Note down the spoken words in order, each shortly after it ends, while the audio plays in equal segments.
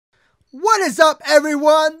What is up,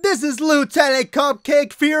 everyone? This is Lieutenant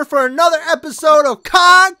Cupcake here for another episode of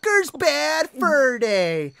Conker's Bad Fur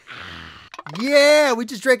Day. Yeah, we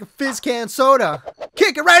just drank a fizz can soda.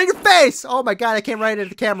 Kick it right in your face! Oh my god, I came right into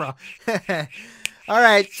the camera.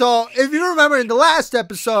 Alright, so if you remember in the last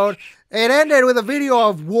episode, it ended with a video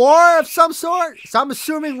of war of some sort. So I'm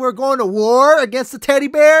assuming we're going to war against the teddy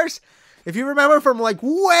bears. If you remember from like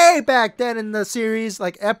way back then in the series,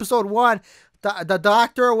 like episode 1, the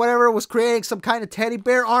doctor or whatever was creating some kind of teddy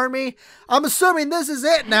bear army. I'm assuming this is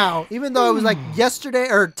it now, even though it was like yesterday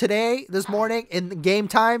or today, this morning in the game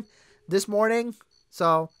time, this morning.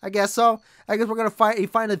 So I guess so. I guess we're gonna fight. He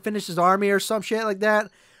finally finished his army or some shit like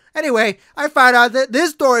that. Anyway, I found out that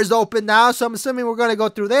this door is open now, so I'm assuming we're gonna go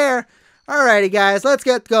through there. Alrighty, guys, let's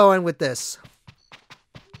get going with this.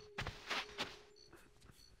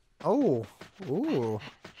 Oh, ooh.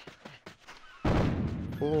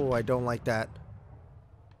 Oh, I don't like that.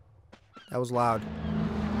 That was loud.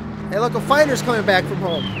 Hey, look, a fighter's coming back from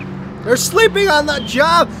home. They're sleeping on the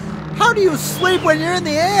job. How do you sleep when you're in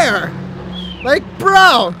the air? Like,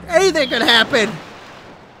 bro, anything could happen.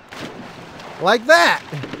 Like that.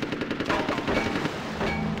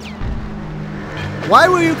 Why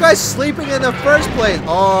were you guys sleeping in the first place?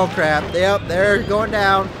 Oh, crap. Yep, they're going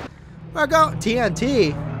down. We're going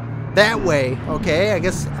TNT. That way. Okay, I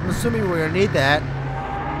guess I'm assuming we're going to need that.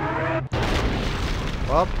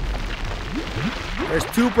 Well, there's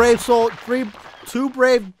two brave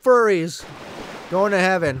furries going to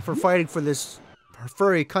heaven for fighting for this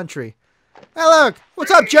furry country. Hey, look!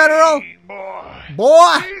 What's up, General? Hey, boy.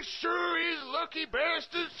 Boy! He sure is lucky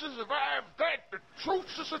bastards to survive that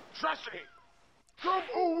atrocious atrocity. Come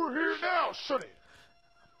over here now, sonny.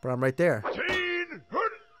 But I'm right there.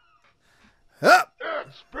 Up.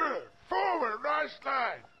 That's better. Forward, nice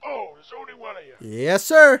line. Oh, there's only one of you. Yes,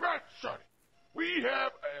 sir. Right, sonny. We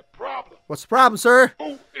have a problem. What's the problem, sir?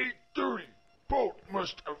 0830. Boat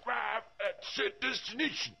must arrive at said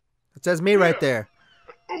destination. It says me right there.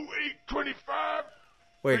 0825.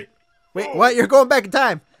 Wait, what? You're going back in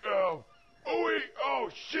time. Oh,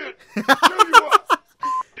 shit. Tell you what.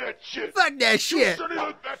 That shit. Fuck that shit. You sonny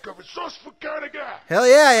look like a resourceful kind of guy. Hell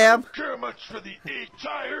yeah, I am. I don't care much for the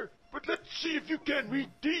attire, but let's see if you can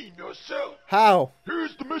redeem yourself. How?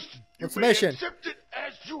 Here's the mission. What's the mission? Accept it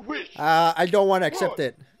as you wish. I don't want to accept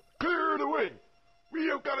it. Clear the way. We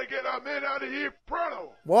have got to get our men out of here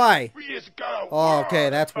pronto. Why? We just got to Oh, okay,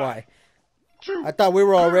 that's why. 2, I thought we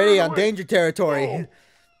were already on danger territory.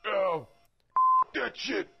 Oh, that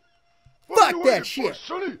shit. Fuck that shit.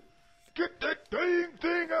 Sonny? Get that dang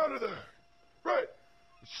thing out of there. Right.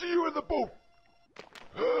 See you in the boat.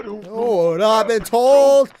 I don't know. Oh, and I've been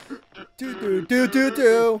told.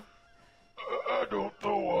 Do. I don't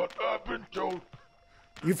know what I've been told.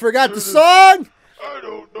 You forgot the song? I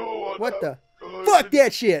don't know What the? Fuck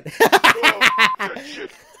that shit. that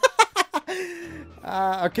shit.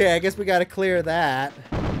 Okay, I guess we gotta clear that.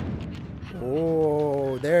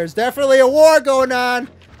 Oh, there's definitely a war going on.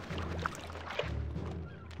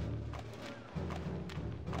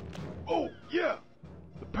 Oh, yeah.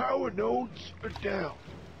 The power nodes are down.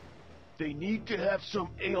 They need to have some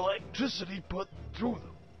electricity put through them.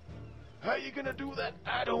 How you gonna do that?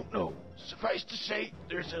 I don't know. Suffice to say,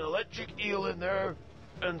 there's an electric eel in there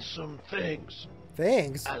and some things.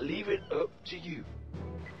 Things? I leave it up to you.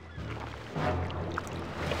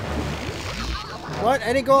 What?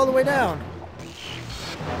 I didn't go all the way down.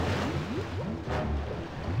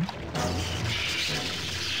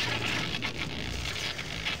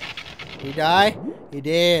 He die? He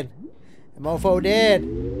did. The mofo did.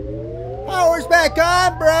 Power's back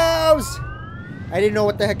on, bros! I didn't know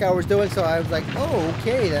what the heck I was doing, so I was like, oh,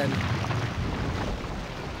 okay then.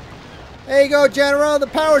 There you go, General. The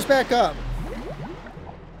power's back up.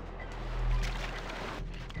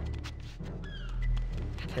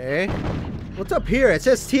 Okay. What's up here? It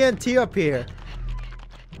says TNT up here.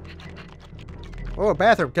 Oh, a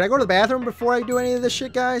bathroom. Can I go to the bathroom before I do any of this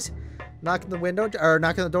shit, guys? Knocking the window, or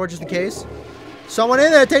knocking the door just in case. Someone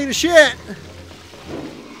in there taking a shit.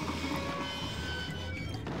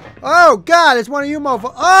 Oh, God, it's one of you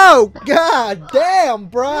mofo. Oh, God damn,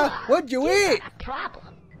 bruh. What'd you eat?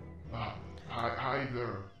 Hi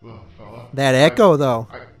there, little fella. That echo, though.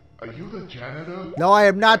 Are you the janitor? No, I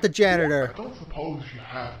am not the janitor. I don't suppose you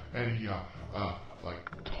have any,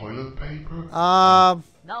 like toilet paper? No, I'm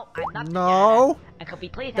not the janitor. I could be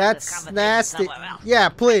pleased to have this That's conversation nasty. somewhere else. Yeah,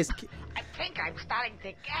 please. I think I'm starting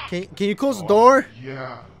to get... Can you close the door?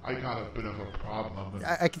 Yeah, I got a bit of a problem.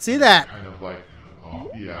 I can see that. Kind of like,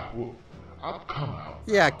 oh, yeah, well, I'll come out.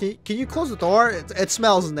 Yeah, can you close the door? It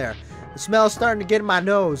smells in there. The smell's starting to get in my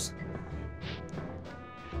nose.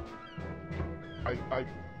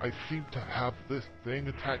 I seem to have this thing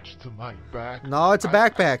attached to my back. No, it's a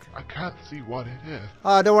backpack. I can't see what it is.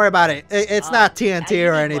 Oh, don't worry about it. It's not TNT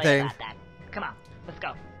or anything. Come on, let's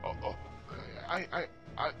go.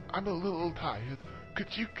 I'm a little tired.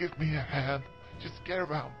 Could you give me a hand? Just get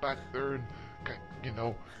around back there and, you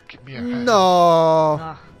know, give me a hand.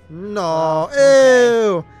 No. No. Okay.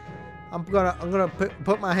 Ew. I'm gonna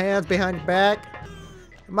put my hands behind your back.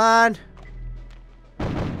 Come on.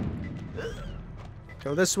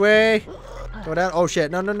 Go this way. Go down. Oh shit.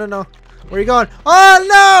 No, no, no, no. Where are you going? Oh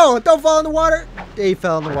no! Don't fall in the water. He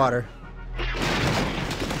fell in the water.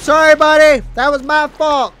 Sorry, buddy. That was my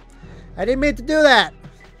fault. I didn't mean to do that.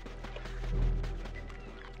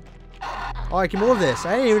 Oh, I can move this.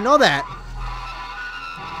 I didn't even know that.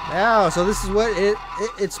 Oh, so this is what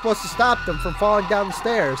it's supposed to stop them from falling down the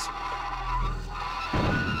stairs.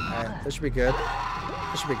 Alright, this should be good.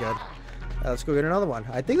 This should be good. Let's go get another one.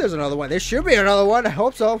 I think there's another one. There should be another one. I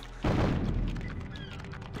hope so.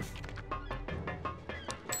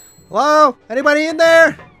 Hello? Anybody in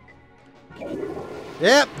there?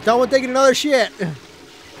 Yep, done with taking another shit.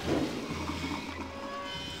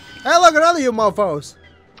 Hey, look, another you mofos.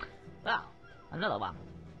 Well, another one.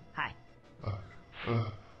 Hi.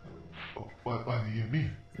 What do you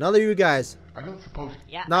mean? Another you guys. I don't suppose.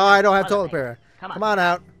 Yeah. No, I don't have toilet paper. Come on. Come on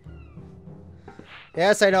out.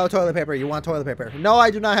 Yes, I know toilet paper. You want toilet paper. No, I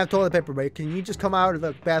do not have toilet paper, but can you just come out of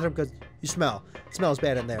the bathroom because you smell. It smells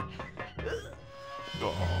bad in there.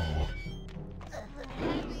 Oh.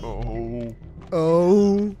 Oh.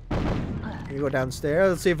 Oh. You go downstairs.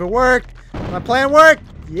 Let's see if it worked. My plan worked.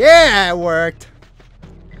 Yeah, it worked.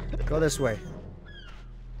 Go this way.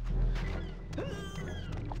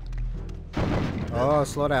 Oh,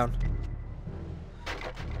 slow down.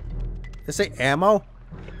 This say ammo?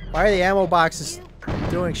 Why are the ammo boxes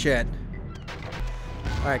doing shit?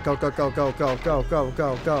 Alright, go, go, go, go, go, go, go,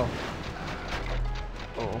 go, go.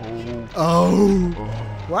 Oh. Oh.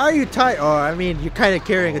 Why are you tight? Oh, I mean, you're kind of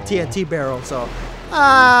carrying a TNT barrel, so.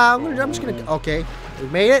 I'm just gonna. Okay. We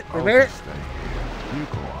made it. We made it. You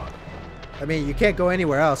go on. I mean, you can't go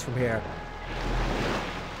anywhere else from here.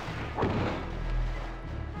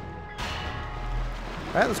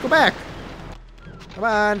 Alright, let's go back. Come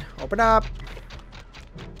on. Open up.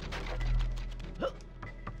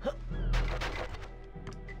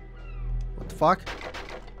 What the fuck?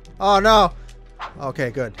 Oh, no. Okay,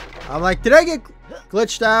 good. I'm like, did I get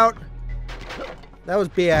glitched out? That was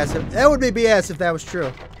BS. That would be BS if that was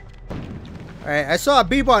true. Alright, I saw a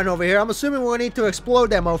B button over here. I'm assuming we'll need to explode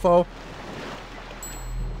that mofo.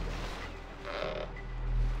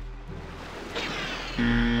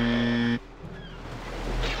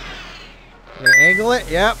 Gonna angle it?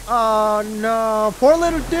 Yep. Oh no. Poor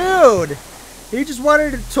little dude. He just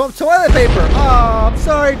wanted toilet paper. Oh, I'm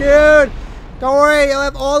sorry, dude. Don't worry. You'll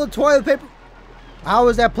have all the toilet paper. How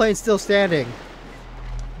is that plane still standing?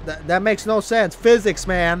 That makes no sense. Physics,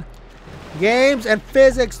 man. Games and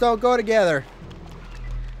physics don't go together.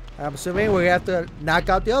 I'm assuming we have to knock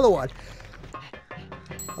out the other one.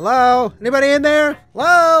 Hello? Anybody in there?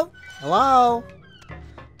 Hello? Hello?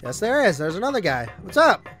 Yes, there is. There's another guy. What's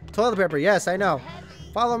up? Toilet paper. Yes, I know.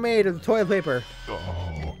 Follow me to the toilet paper.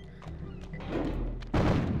 Oh.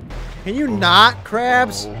 Can you not,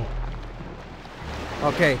 crabs?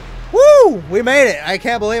 Okay. Woo! We made it. I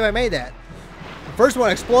can't believe I made that. The first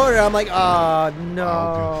one exploded. I'm like, oh,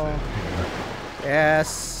 no.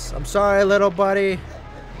 Yes. I'm sorry, little buddy.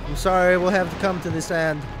 I'm sorry. We'll have to come to this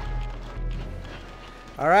end.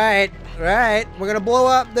 All right. All right. We're going to blow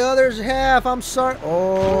up the other half. I'm sorry.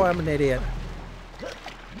 Oh, I'm an idiot.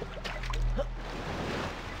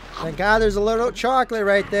 Thank God there's a little chocolate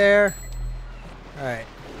right there. All right.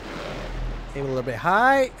 Aim a little bit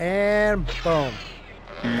high and boom.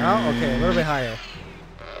 No? Okay, a little bit higher.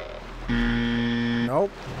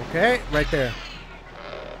 Nope. Okay, right there.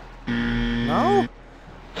 No?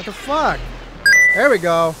 What the fuck? There we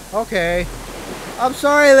go. Okay. I'm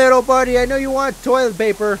sorry, little buddy. I know you want toilet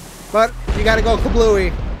paper, but you gotta go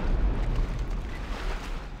kablooey.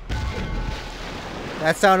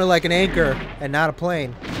 That sounded like an anchor and not a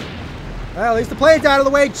plane. Well, at least the plane's out of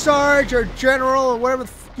the way, Sarge or General or whatever the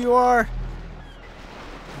fuck you are.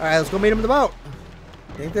 Alright, let's go meet him in the boat.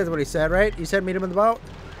 I think that's what he said, right? He said meet him in the boat.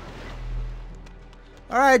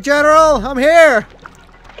 Alright, General, I'm here.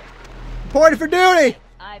 Reporting for duty.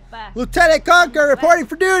 Lieutenant Conker reporting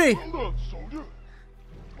for duty. Hold on, soldier.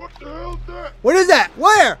 What the hell's that? What is that?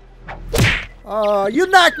 Where? Oh, you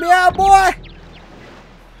knocked me out, boy.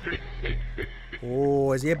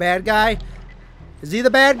 Oh, is he a bad guy? Is he the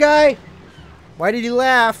bad guy? Why did he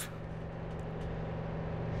laugh?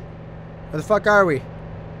 Where the fuck are we?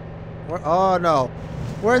 Oh no.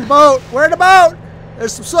 We're in the boat. We're in the boat.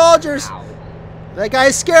 There's some soldiers. Ow. That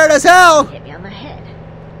guy's scared as hell. Hit me on the head.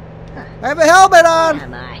 Huh. I have a helmet Where on.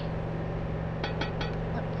 am I?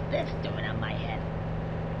 What's this doing on my head?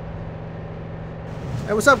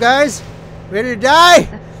 Hey, what's up, guys? Ready to die?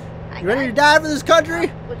 I You ready to got- die for this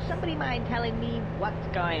country? Would somebody mind telling me what's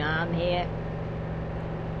going on here?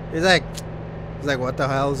 He's like, what the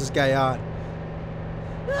hell is this guy on?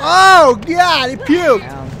 Oh God, he puked.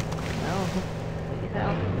 No. Please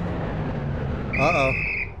help. Uh-oh.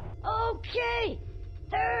 Okay.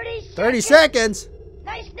 30 seconds.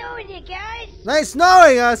 Nice knowing you guys. Nice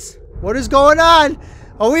knowing us. What is going on?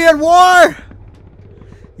 Are we in war?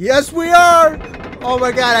 Yes, we are. Oh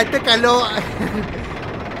my God, I think I know.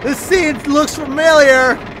 This scene looks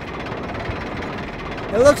familiar.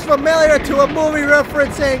 It looks familiar to a movie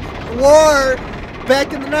referencing war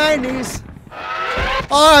back in the 90s.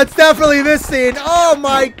 Oh, it's definitely this scene. Oh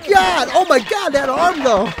my God. Oh my God, that arm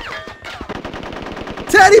though.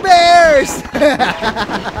 Teddy bears!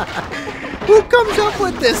 Who comes up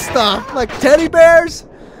with this stuff? Like teddy bears?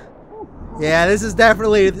 Yeah, this is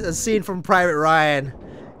definitely a scene from Private Ryan.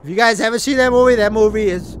 If you guys haven't seen that movie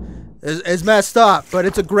is messed up, but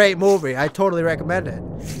it's a great movie. I totally recommend it.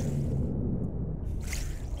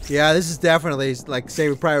 Yeah, this is definitely like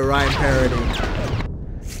Saving Private Ryan parody.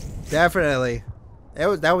 Definitely.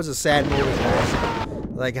 That was a sad movie, guys.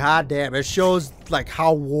 Like, hot damn, it shows like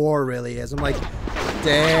how war really is. I'm like,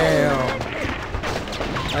 damn.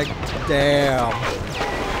 Like, damn.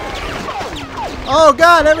 Oh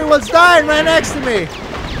God, everyone's dying right next to me.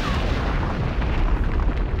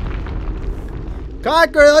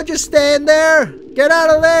 Conker, don't just stand there. Get out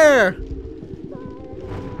of there.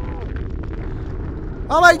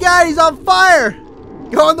 Oh my God, he's on fire.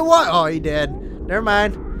 Go in the water. Oh, he dead. Never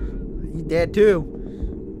mind. He dead too.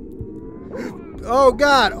 Oh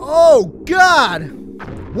God. Oh God.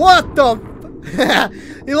 What the?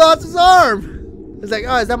 He lost his arm. He's like,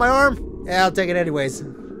 oh, is that my arm? Yeah, I'll take it anyways.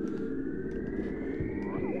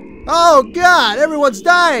 Oh God, everyone's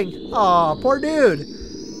dying. Oh, poor dude.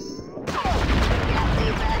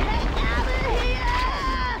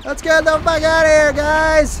 Let's get the fuck out of here,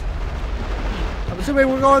 guys. I'm assuming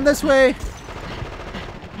we're going this way.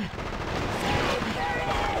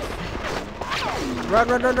 Run,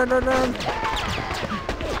 run, run, run, run, run.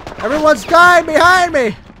 Everyone's dying behind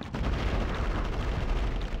me.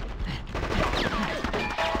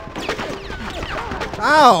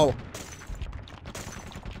 Ow.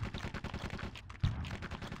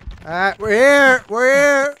 Alright, we're here. We're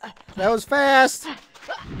here. That was fast.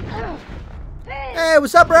 Hey,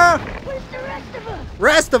 what's up, bro? Where's the rest of them?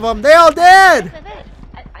 Rest of them, they all did. I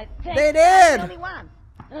think They I'm did. the only one.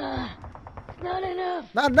 Not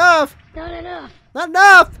enough. Not enough. Not enough. Not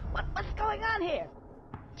enough. What's going on here?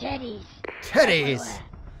 Teddies. Teddies. Everywhere.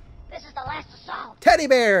 This is the last assault. Teddy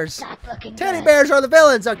bears. Not looking Teddy good. bears are the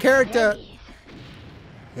villains. Our character. Teddies.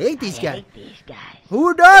 Hate these I guys. hate these guys.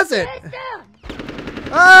 Who doesn't? Get down.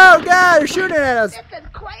 Oh God, they're shooting at us. This is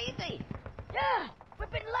crazy. Yeah,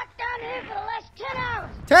 we've been locked down here for the last 10 hours.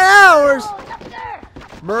 10 hours. Oh, it's up there.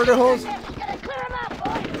 Murder holes. Just gotta clear them out,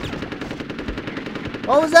 boy.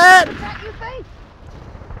 What was that? Is that you, Faith?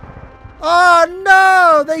 Oh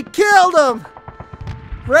no, they killed him.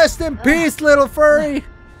 Rest in peace, little furry.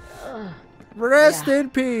 Rest Yeah. in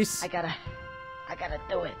peace. I gotta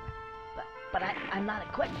do it. But I'm not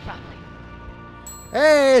equipped properly.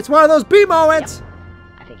 Hey, it's one of those B moments.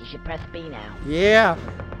 I think you should press B now. Yeah.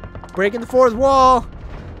 Breaking the fourth wall.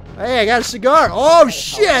 Hey, I got a cigar. Oh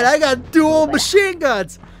shit, I got dual machine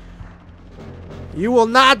guns. You will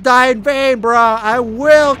not die in vain, bro. I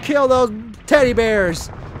will kill those teddy bears.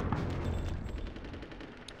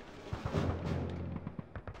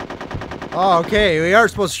 Oh, okay, we are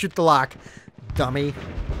supposed to shoot the lock. Dummy.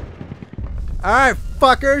 Alright,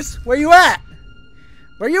 fuckers. Where you at?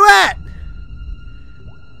 Where you at?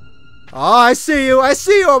 Oh, I see you. I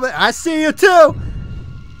see you over there. I see you too.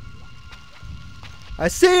 I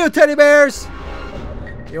see you, teddy bears.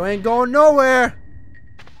 You ain't going nowhere.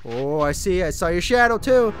 Oh, I see. I saw your shadow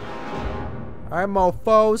too. Alright,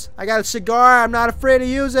 mofos. I got a cigar. I'm not afraid to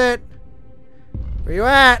use it. Where you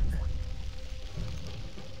at?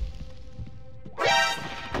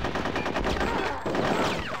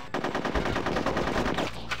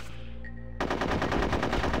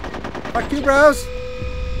 Fuck you, bros.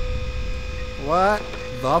 What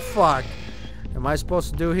the fuck am I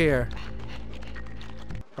supposed to do here?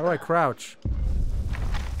 How do I crouch?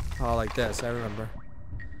 Oh, like this. I remember.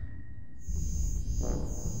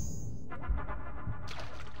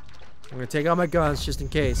 I'm gonna take out my guns just in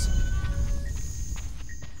case.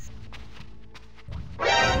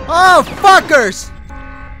 Oh, fuckers!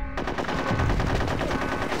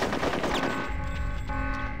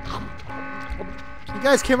 You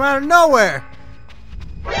guys came out of nowhere.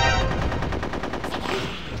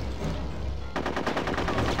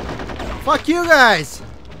 Fuck you guys.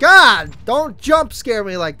 God, don't jump scare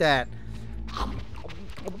me like that.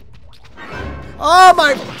 Oh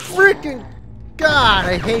my freaking God,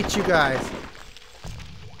 I hate you guys.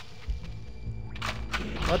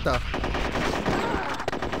 What the?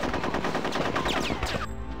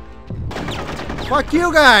 Fuck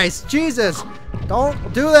you guys! Jesus!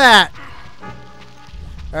 Don't do that!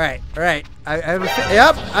 Alright, alright.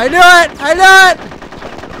 Yep, I knew it! I knew it!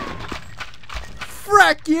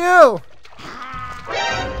 Frick you!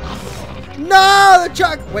 No! The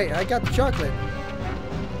chocolate! Wait, I got the chocolate.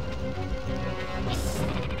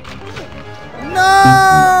 No!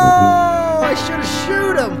 I should have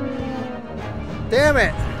shoot him! Damn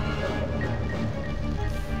it!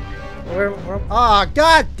 Oh,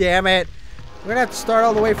 God damn it! We're gonna have to start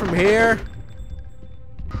all the way from here.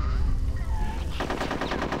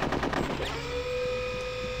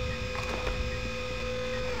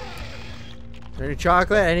 Is there any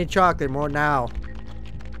chocolate? I need chocolate more now.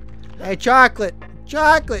 Hey, chocolate!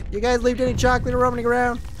 Chocolate! You guys leave any chocolate roaming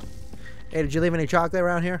around? Hey, did you leave any chocolate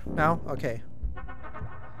around here? No? Okay.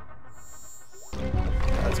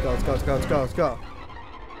 Let's go, let's go, let's go, let's go, let's go.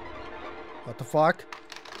 What the fuck?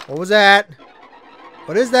 What was that?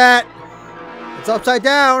 What is that? It's upside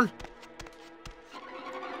down.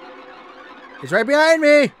 He's right behind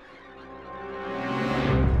me.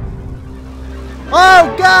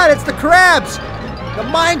 Oh God, it's the crabs. The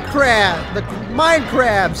mine crab. The mine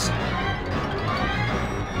crabs.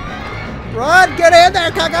 Run, get in there,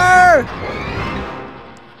 Conker.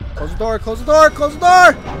 Close the door, close the door, close the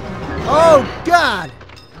door. Oh God.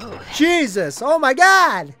 Jesus, oh my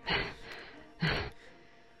God.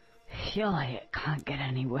 Surely it can't get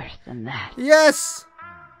any worse than that. Yes!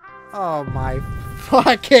 Oh my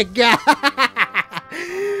fucking God!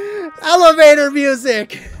 Elevator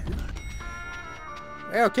music!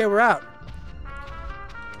 Hey, okay, we're out.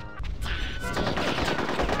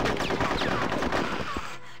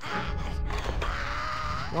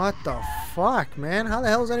 What the fuck, man? How the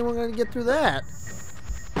hell is anyone gonna get through that?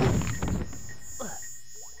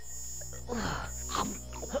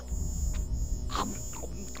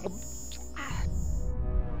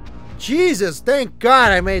 Jesus, thank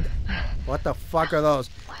God I made... What the fuck are those?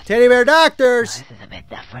 Teddy bear doctors! This is a bit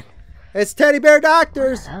different. It's teddy bear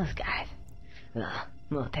doctors! Those guys.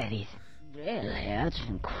 Little teddies. Really? That's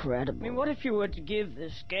incredible. I mean, what if you were to give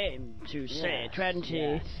this game to, say,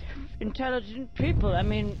 20 intelligent people? I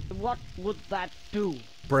mean, what would that do?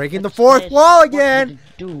 Breaking the fourth wall again!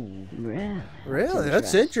 What would it do? Really? Really?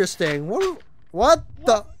 That's interesting. What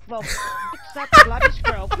the... Well, it's that bloody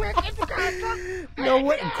squirrel. Quick, into character! No,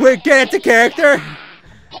 what? Quick, get into character!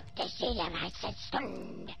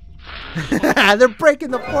 They're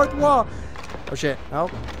breaking the fourth wall! Oh shit, no.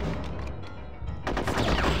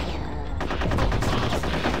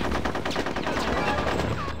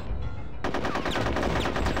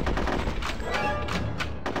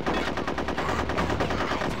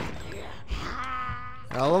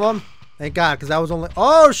 All of them? Thank God, because that was only...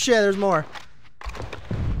 Oh shit, there's more.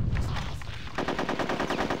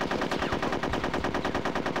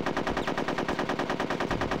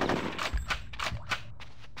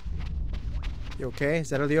 You okay? Is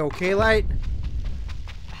that the okay light?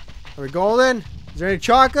 Are we golden? Is there any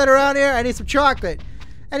chocolate around here? I need some chocolate.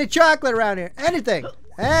 Any chocolate around here? Anything.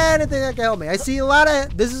 Anything that can help me. I see a lot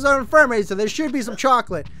of... This is an infirmary, so there should be some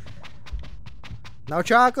chocolate. No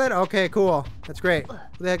chocolate? Okay, cool. That's great.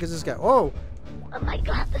 Who the heck is this guy? Oh! Am I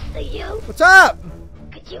glad to see you? What's up?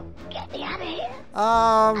 Could you get me out of here?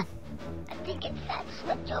 I think it's that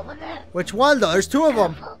switch over there. Which one though? There's two of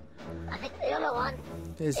them. I think the other one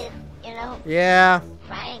is, you know, yeah.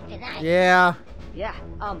 frying tonight. Yeah. Yeah,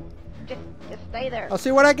 just stay there. I'll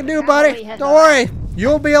see what I can do, buddy. Don't worry.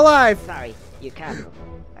 You'll be alive. Sorry, you can't.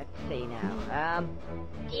 Let's see now.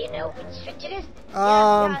 Do you know which switch it is?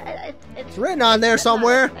 It's written on there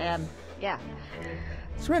somewhere. Yeah.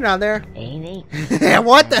 It's written on there. Eeny.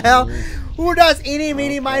 What the hell? Who does eeny,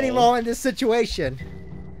 meeny, miny, mo in this situation?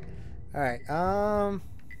 Alright,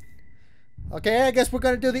 okay, I guess we're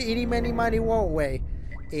gonna do the eeny, meeny, miny, mo way.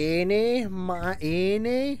 Eeny,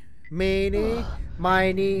 meeny,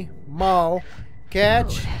 miny, mo.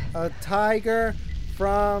 Catch a tiger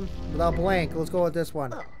from the blank. Let's go with this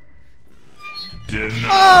one.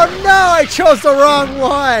 Oh no, I chose the wrong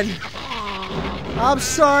one. I'm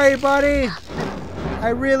sorry, buddy. I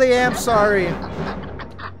really am sorry.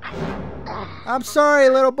 I'm sorry,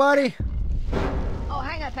 little buddy. Oh,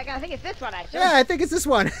 hang on a second. I think it's this one, actually. Yeah, I think it's this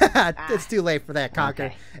one. It's too late for that, Conker.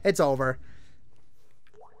 Okay. It's over.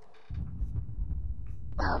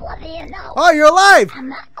 Well, what do you know? Oh, you're alive! I'm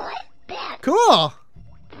not quite dead. Cool!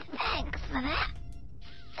 Thanks for that.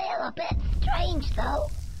 Feel a bit strange, though.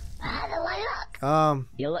 How do I look?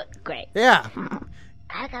 You look great. Yeah.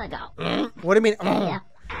 I gotta go. What do you mean? Yeah.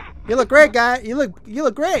 You look great, guy. You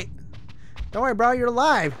look great. Don't worry, bro. You're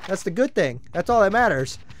alive. That's the good thing. That's all that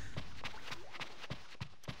matters.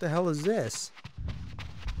 What the hell is this?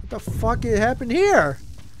 What the fuck happened here?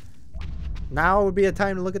 Now would be a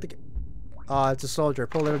time to look at the... Oh, it's a soldier.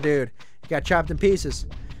 Poor little dude. He got chopped in pieces.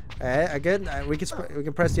 Again, we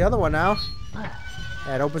can press the other one now.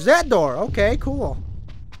 That opens that door. Okay, cool.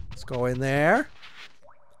 Let's go in there.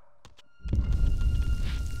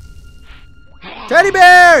 Teddy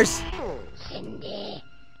bears! Cindy,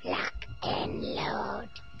 lock and load.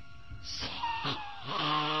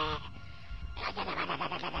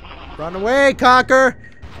 Run away, Conker!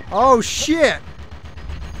 Oh, shit!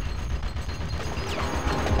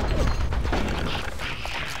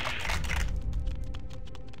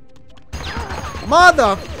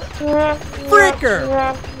 Mother freaker!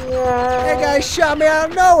 That guy shot me out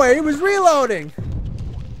of nowhere. He was reloading.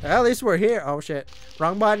 Well, at least we're here. Oh shit!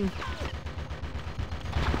 Wrong button.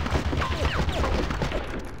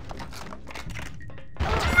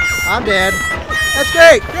 I'm dead. That's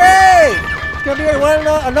great. Great. It's gonna be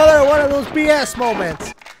another one of those BS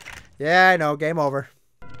moments. Yeah, I know. Game over.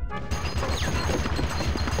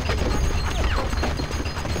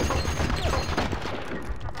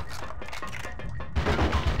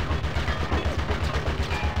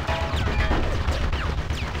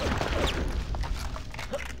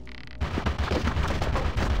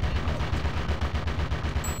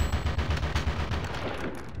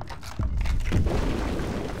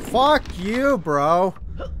 Fuck you, bro.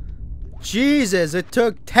 Jesus, it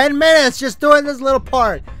took 10 minutes just doing this little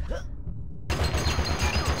part.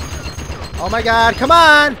 Oh my god, come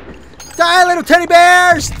on! Die, little teddy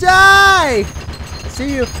bears! Die! I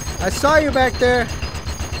see you. I saw you back there.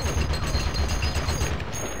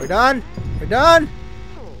 We're done? We're done?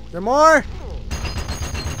 Is there more?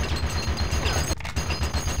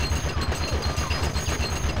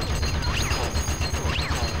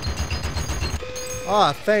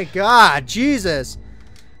 Oh, thank God. Jesus.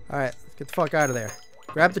 Alright, let's get the fuck out of there.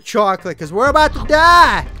 Grab the chocolate, because we're about to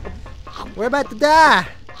die. We're about to die.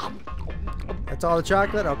 That's all the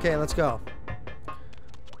chocolate? Okay, let's go.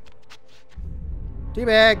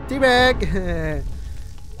 Teabag, teabag.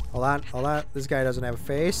 Hold on, hold on. This guy doesn't have a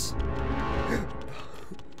face.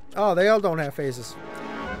 Oh, they all don't have faces.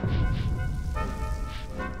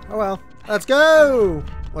 Oh well. Let's go!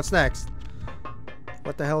 What's next?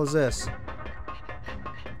 What the hell is this?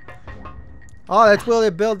 Oh, that's where they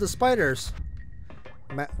build the spiders.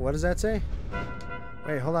 What does that say?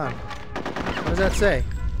 Wait, hold on. What does that say?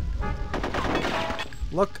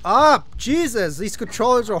 Look up! Jesus, these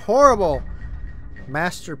controllers are horrible.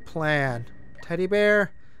 Master plan. Teddy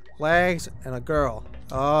bear, legs, and a girl.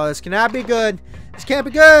 Oh, this cannot be good. This can't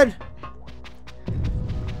be good.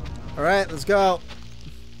 Alright, let's go.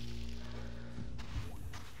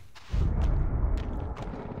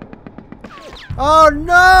 Oh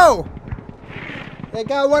no! They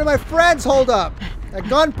got one of my friends hold up at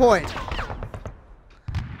gunpoint.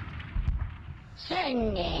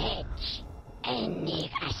 Can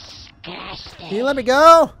you let me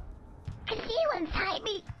go? I see you inside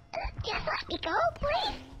me. Just let me go,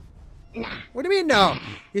 please. Nah. What do you mean no?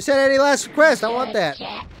 You said any last request. I want that.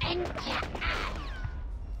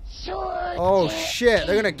 Oh shit,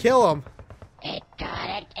 they're gonna kill him.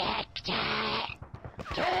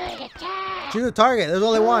 Shoot the target, there's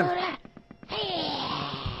only one.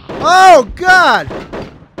 Oh god!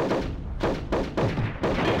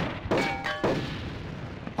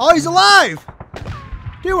 Oh, he's alive!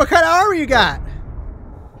 Dude, what kind of armor you got?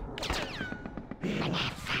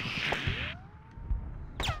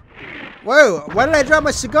 Whoa, why did I drop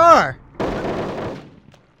my cigar? You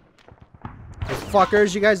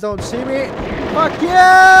fuckers, you guys don't see me? Fuck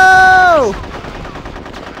you!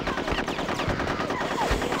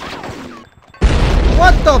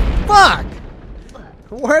 What the fuck?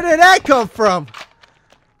 Where did that come from?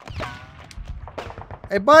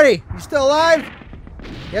 Hey buddy, you still alive?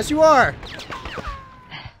 Yes you are.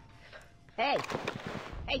 Hey.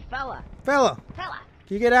 Hey, fella. Fella, Fella.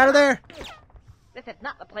 can you get out of there? This is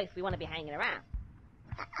not the place we want to be hanging around.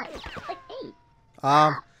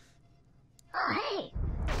 Oh, hey.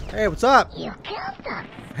 Hey, what's up? You killed them.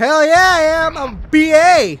 Hell yeah, I am. I'm a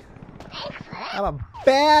BA. Thanks for that. I'm a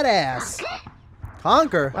badass.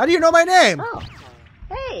 Conker? How do you know my name? Oh.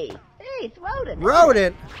 Hey. Hey, it's Roden.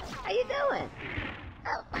 Rodent? How you doing?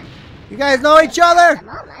 Oh, You guys know each other? at the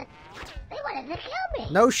moment, they wanted to kill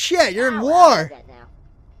me. No shit, you're in Oh, war. well, now.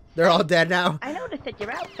 They're all dead now. I noticed that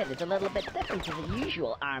your outfit is a little bit different to the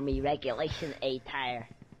usual Army Regulation attire.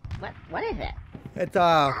 What is it? It's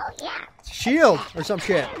Oh, yeah. shield or some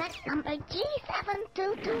shit. That's number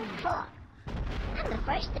G7224. I'm the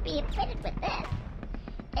first to be fitted with this.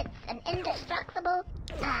 It's an indestructible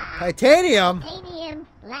Titanium? titanium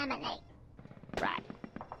laminate. Right.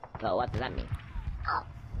 So what does that mean?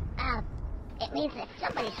 Oh, it means if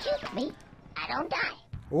somebody shoots me, I don't die.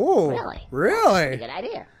 Ooh. Really? Really? Good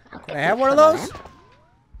idea. Can I have one of those?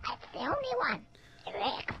 That's the only one. They're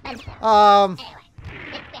very expensive. Okay,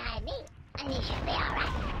 Anyway, get behind me, and you should be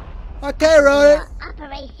alright. Rodent.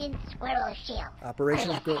 Operation Squirrel Shield.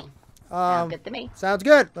 Operation's good. Sounds good to me. Sounds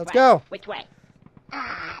good. Let's Right. go. Which way?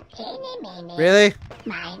 Teeny meeny. Really?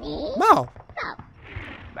 Miny. Mo. Oh,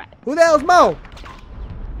 Right. Who the hell's Mo?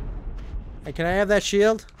 Hey, can I have that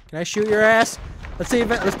shield? Can I shoot your ass? Let's see if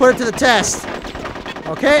let's put it to the test.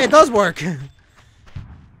 Okay, it does work.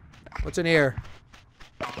 What's in here?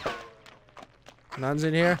 None's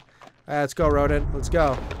in here? Alright, let's go, Rodent. Let's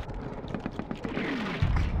go.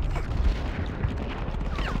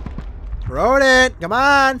 Rodent, come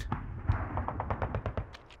on!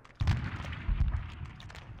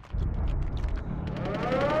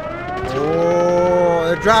 Oh,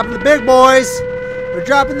 they're dropping the big boys. They're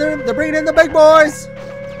dropping them. They're bringing in the big boys.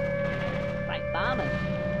 Right, bombing.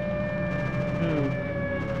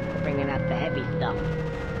 Bringing out the heavy stuff.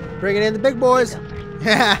 Bringing in the big boys.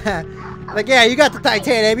 Like, yeah, you got the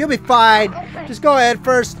titanium. You'll be fine. Just go ahead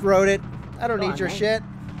first, Rodent. I don't need your shit.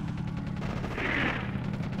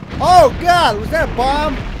 Oh, God. Was that a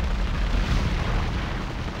bomb?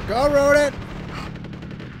 Go, Rodent.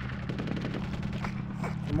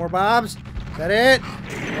 Some more bombs. Is that it?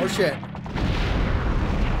 Oh, shit.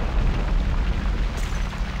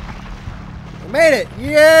 We made it.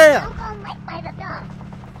 Yeah. don't go right by the door.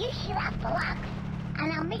 You shoot off the locks,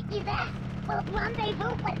 and I'll meet you there. We'll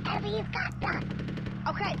rendezvous whenever you've got done.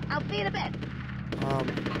 Okay, I'll see you in a bit.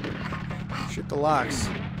 Shoot the locks.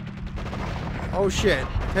 Oh, shit.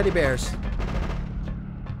 Teddy bears.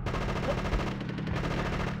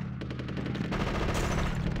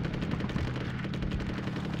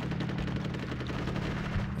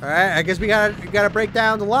 Alright, I guess we gotta break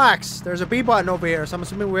down the locks. There's a B button over here, so I'm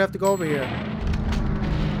assuming we have to go over here.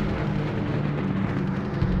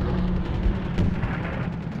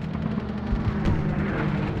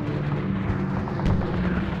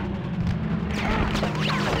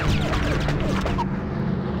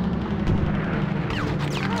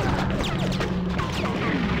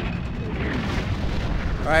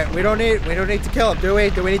 Alright, we don't need to kill him, do we?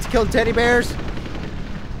 Do we need to kill the teddy bears?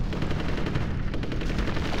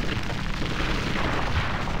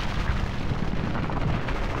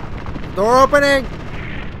 Door opening.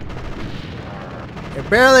 It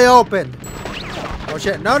barely opened. Oh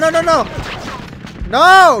shit. No, no, no, no.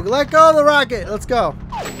 No! Let go of the rocket. Let's go.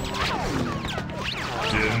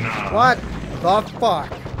 What the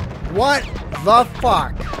fuck? What the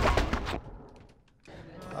fuck?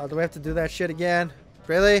 Oh, do we have to do that shit again?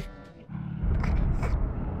 Really?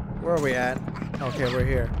 Where are we at? Okay, we're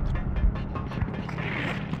here.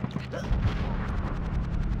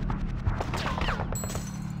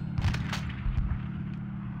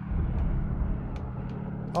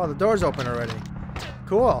 Oh, the door's open already.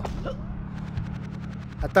 Cool.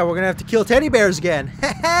 I thought we were gonna have to kill teddy bears again.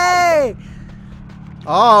 Hey!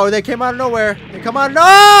 Oh, they came out of nowhere. They come out.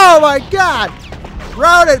 Oh my God!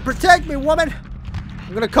 Rodent, protect me, woman.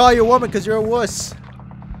 I'm gonna call you a woman because you're a wuss.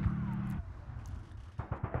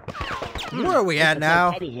 Where are we at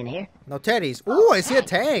now? No teddies in here. No teddies. Ooh, I see a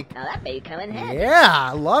tank. Now that may come in handy. Yeah,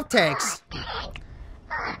 I love tanks. It's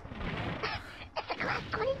a class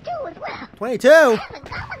 22 as well. 22? I haven't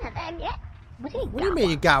got one of them yet. What do you mean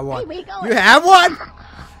you got one? Hey, we go You have one?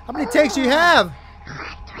 How many tanks do you have?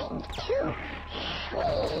 Class 22.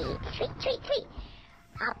 Sweet.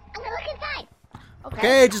 I'm gonna look inside.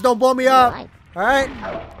 Okay, just don't blow me up. Alright?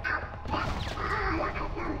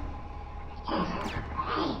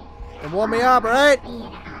 Don't blow me up, alright?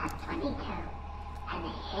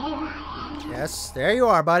 Yes, there you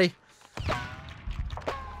are, buddy.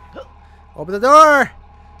 Open the door.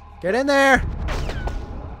 Get in there.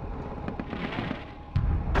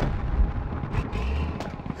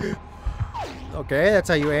 Okay, that's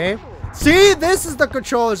how you aim. See, this is the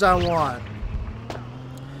controllers I want.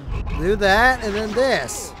 Do that, and then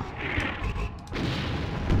this.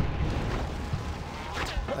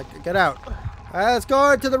 Get out. Alright, let's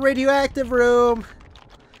go into the radioactive room.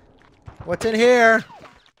 What's in here?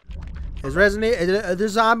 Is Resident Evil, are there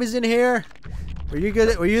zombies in here? Were you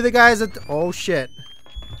good? Were you the guys that? Oh shit!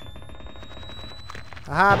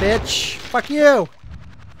 Aha, bitch! Fuck you!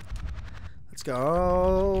 Let's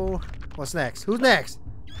go. What's next? Who's next?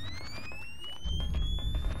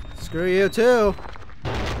 Screw you too.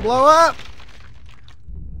 Blow up!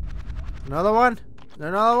 Another one?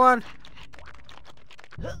 Another one?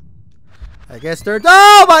 I guess they're.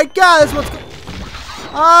 Oh my god! This one's.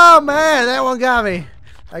 Oh man, that one got me.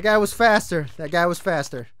 That guy was faster. That guy was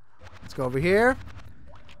faster. Let's go over here.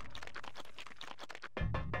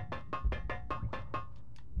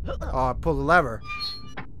 Oh, I pulled the lever.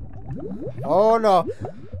 Oh no.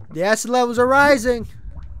 The acid levels are rising.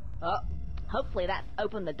 Oh, hopefully that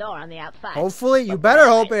opened the door on the outside. Hopefully. You better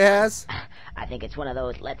hope it has. I think it's one of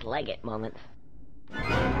those let's leg it moments.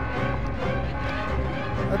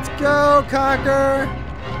 Let's go, Conker.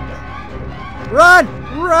 Run!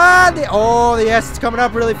 Run! Oh, the acid's coming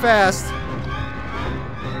up really fast.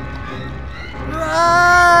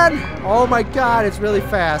 Run! Oh my god, it's really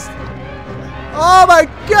fast. Oh my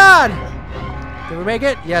god! Did we make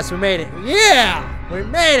it? Yes, we made it. Yeah! We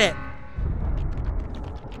made it!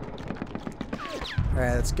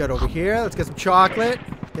 Alright, let's get over here. Let's get some chocolate.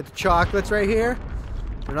 Get the chocolates right here.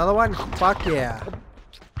 Another one? Fuck yeah.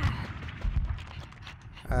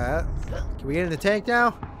 Alright. Can we get in the tank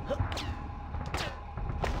now?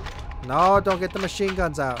 No, don't get the machine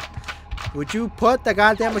guns out. Would you put the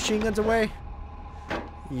goddamn machine guns away?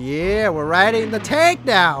 Yeah, we're riding in the tank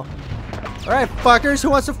now. Alright, fuckers, who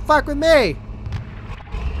wants to fuck with me?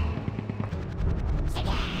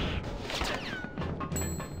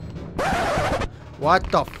 What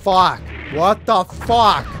the fuck? What the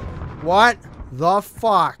fuck? What the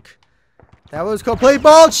fuck? That was complete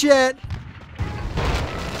bullshit.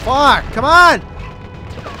 Fuck, come on.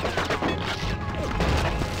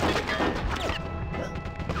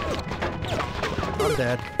 I'm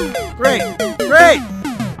dead. Great, great,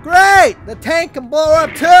 great. The tank can blow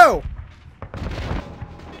up too.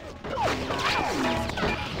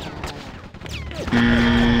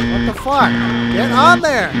 What the fuck? Get on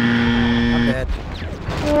there. I'm dead.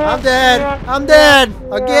 I'm dead. I'm dead.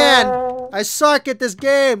 Again. I suck at this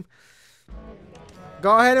game.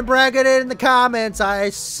 Go ahead and brag it in the comments.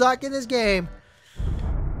 I suck in this game.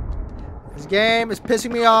 This game is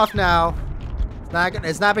pissing me off now.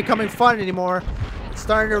 It's not becoming fun anymore. It's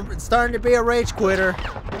starting to be a rage quitter.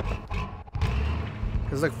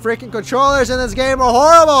 Because the freaking controllers in this game are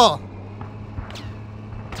horrible.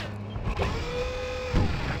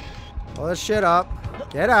 Pull this shit up.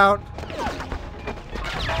 Get out.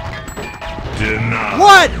 Denied.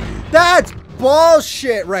 What? That's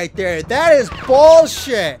bullshit right there. That is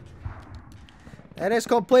bullshit. That is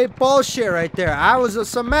complete bullshit right there. I was a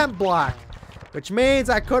cement block, which means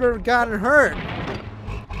I could have gotten hurt.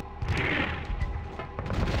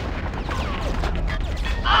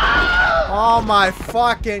 Oh my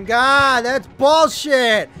fucking god, that's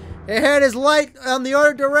bullshit. It had his light on the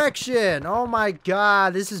other direction. Oh my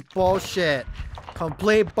god, this is bullshit.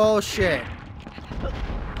 Complete bullshit.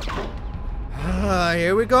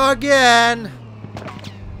 Here we go again.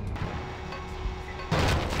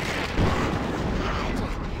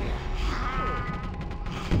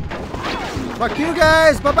 Fuck you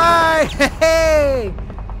guys. Bye-bye. Hey.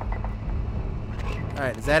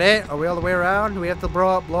 Alright, is that it? Are we all the way around? Do we have to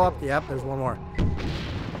blow up? Yep, there's one more.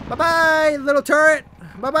 Bye-bye, little turret.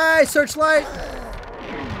 Bye-bye, searchlight.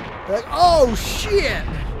 Like, oh, shit.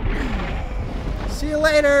 See you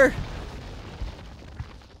later.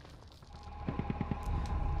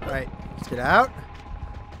 Alright, let's get out.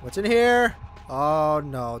 What's in here? Oh,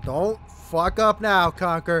 no. Don't fuck up now,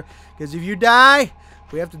 Conker. Because if you die,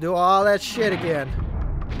 we have to do all that shit again.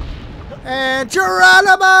 And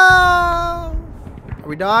Geronimo! Are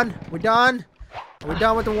we done? We done? Are we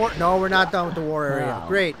done with the war? No, we're not done with the war area. No.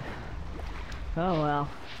 Great. Oh well.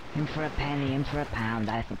 In for a penny, in for a pound,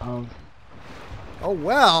 I suppose. Oh,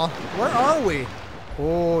 well. Where are we?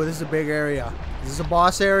 Oh, this is a big area. Is this a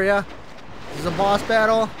boss area? Is this a boss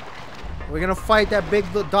battle? Are we gonna fight that big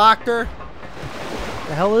doctor?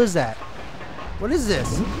 The hell is that? What is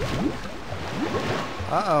this?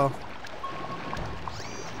 Uh-oh.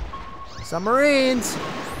 Submarines!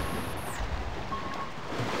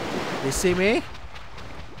 You see me?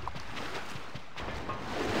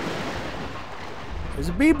 There's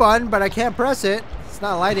a B button, but I can't press it. It's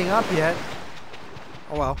not lighting up yet.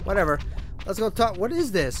 Oh well, whatever. Let's go talk. What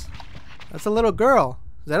is this? That's a little girl.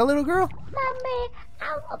 Is that a little girl? Mommy,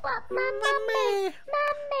 Mommy.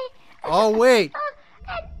 Oh, wait.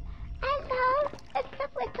 Hello, it's a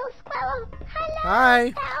little squirrel. Hello.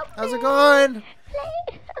 Hi. Help How's it me, going?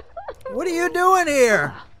 please. What are you doing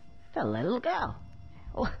here? The little girl.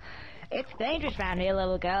 Oh, it's dangerous around here,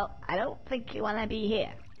 little girl. I don't think you want to be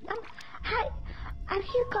here. Have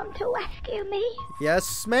you come to rescue me?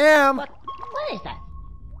 Yes, ma'am. What is that?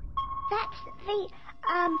 That's the,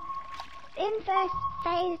 inverse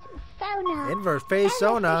phase sonar. Inverse phase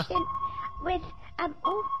sonar? Television with,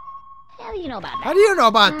 how do you know about that? How do you know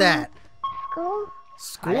about that? School?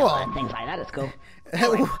 School? I don't learn things like that at school.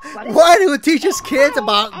 Why do it teach us kids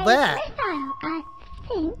about that? Missile, I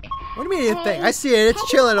think. What do you mean you think? I see it. It's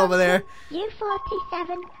chilling over there.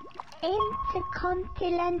 U-47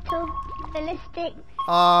 intercontinental ballistic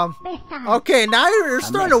missile. Okay, now you're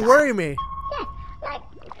starting to worry me. Yeah, like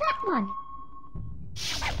that one.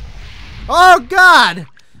 Oh, God!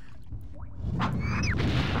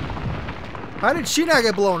 How did she not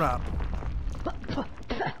get blown up?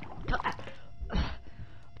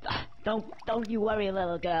 Don't you worry,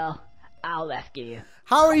 little girl. I'll rescue you.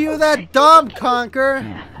 How are you that dumb, Conker?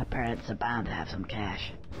 Yeah, her parents are bound to have some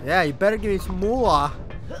cash. Yeah, you better give me some moolah.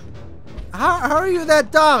 How are you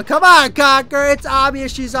that dumb? Come on, Conker. It's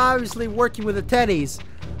obvious she's obviously working with the teddies.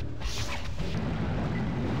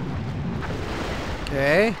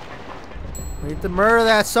 Okay. We need to murder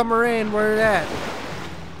that submarine. Where is that?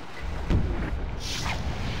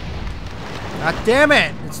 God damn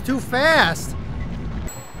it. It's too fast.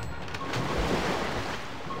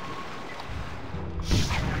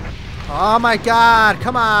 Oh my God.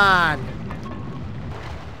 Come on.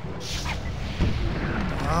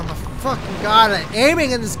 Oh my fucking God.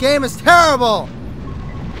 Aiming in this game is terrible.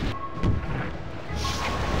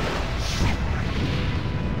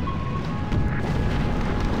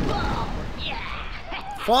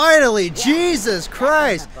 Finally, Jesus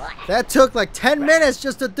Christ. That took like 10 minutes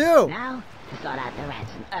just to do. Now, to sort out the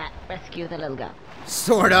ransom. Rescue the little girl.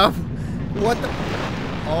 Sort of. What the?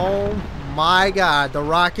 Oh my God. The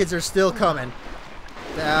rockets are still coming.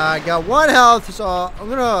 I got 1 health, so I'm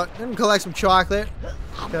gonna collect some chocolate.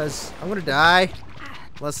 Because I'm gonna die.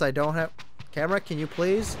 Unless I don't have... Camera, can you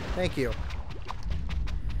please? Thank you.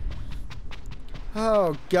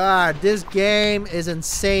 Oh God, this game is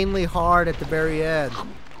insanely hard at the very end.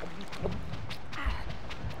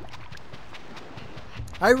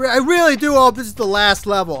 I really do hope this is the last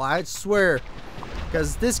level, I swear.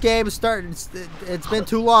 Because this game is starting, it's been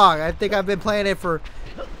too long. I think I've been playing it for,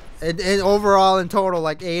 overall in total,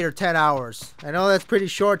 like 8 or 10 hours. I know that's pretty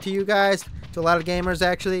short to you guys, to a lot of gamers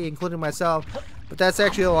actually, including myself. But that's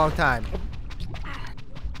actually a long time.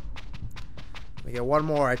 We get 1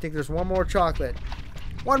 more. I think there's 1 more chocolate.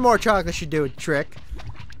 1 more chocolate should do a trick.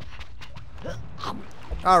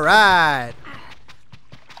 Alright.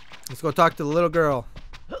 Let's go talk to the little girl.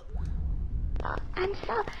 I'm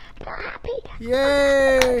so happy.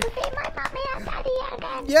 Yay! To see my mommy and daddy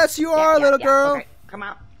again. Yes, you are, little girl. Okay, come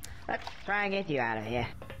on. Let's try and get you out of here.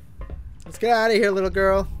 Let's get out of here, little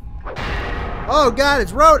girl. Oh, God,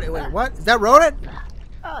 it's rodent. Wait, what? Is that rodent?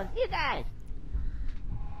 Oh, you guys.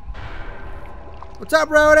 What's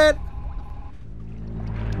up, rodent?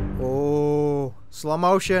 Oh, slow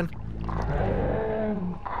motion.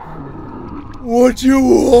 What you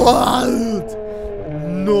want?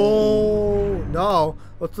 No. No.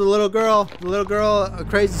 What's the little girl? The little girl, a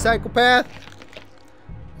crazy psychopath?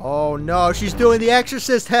 Oh, no. She's doing the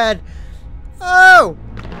exorcist head. Oh.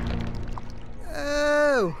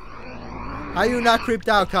 Oh. How you not creeped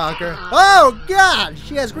out, Conker? Oh, God.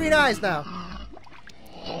 She has green eyes now.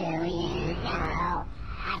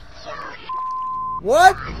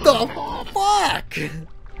 What the fuck?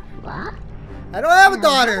 What? I don't have a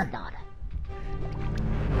daughter.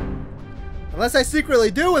 Unless I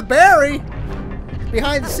secretly do with Barry.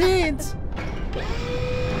 Behind the scenes.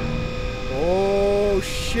 Oh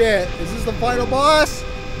shit. Is this the final boss?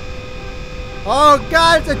 Oh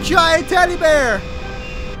God, it's a giant teddy bear.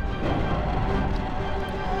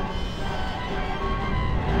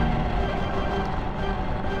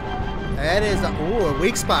 That is a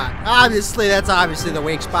weak spot. Obviously, that's obviously the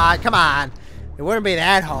weak spot. Come on. It wouldn't be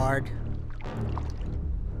that hard.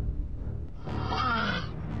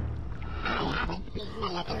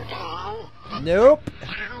 Nope.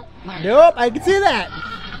 Nope, I can see that.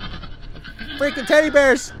 Freaking teddy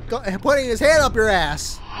bear's putting his hand up your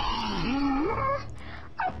ass.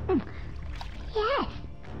 Yes.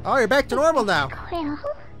 Oh, you're back to normal now. Well,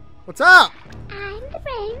 What's up? I'm the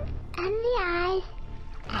brains and the eyes,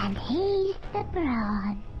 and he's the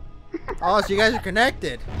brawn. Oh, so you guys are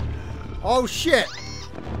connected. Oh, shit.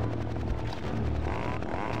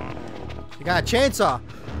 You got a chainsaw.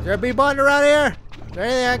 Is there a B button around here? Is there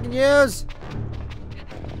anything I can use?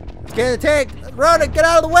 Let's get in the tank. Rodent, get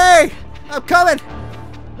out of the way. I'm coming.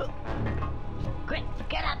 Quick,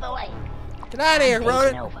 get out the way. Get out of here, I'm taking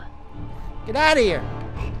Rodent. over. Get out of here.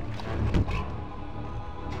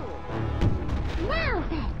 Now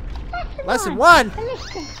then, Lesson one.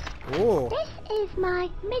 Listen. Ooh. This is my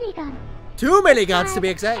minigun. 2 miniguns to be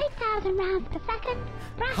exact. 8,000 rounds per second.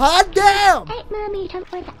 Hot damn!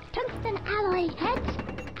 8mm with tungsten alloy heads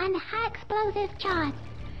and high explosive charge.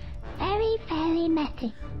 Very, very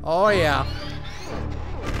messy. Oh yeah.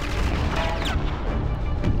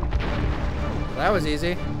 That was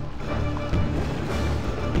easy.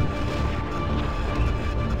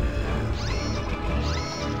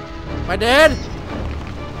 Am I dead?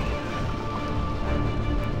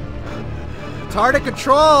 It's hard to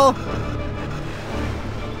control.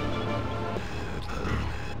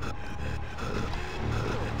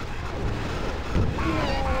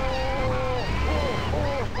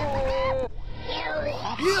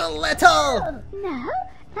 You little! No,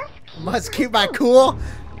 that's cute. Must keep my cool.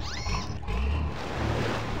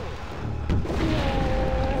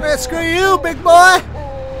 Hey, screw you, big boy!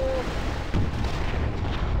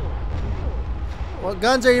 What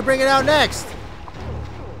guns are you bringing out next?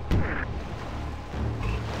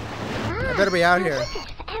 I better be out here. This is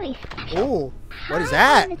very special. Ooh, what is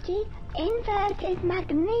that? High-energy inverted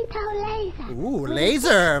magneto laser. Ooh,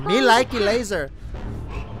 laser. Me likey laser.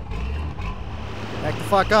 Back the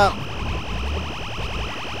fuck up.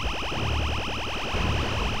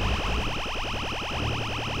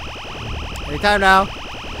 Anytime now.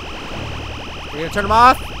 Are you gonna turn them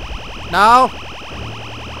off? No?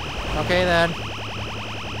 Okay then.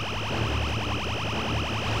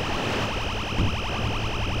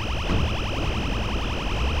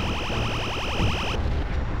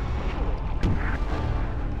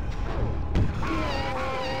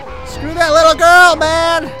 Screw that little girl,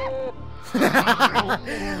 man!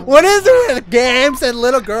 What is it with games and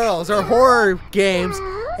little girls, or horror games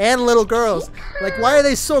and little girls? Like, why are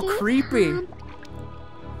they so creepy?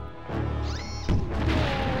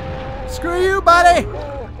 Screw you, buddy!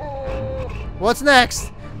 What's next?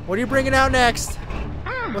 What are you bringing out next?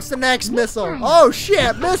 What's the next missile? Oh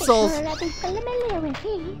shit, missiles! You're already familiar with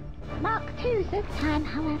these. Mark IIs this time,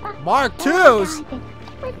 however. Mark IIs?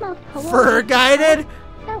 With multiple Fur warheads. guided?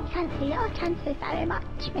 Don't fancy your chances very much,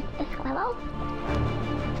 Mr. Squirrel.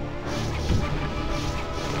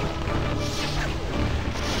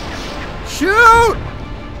 Shoot!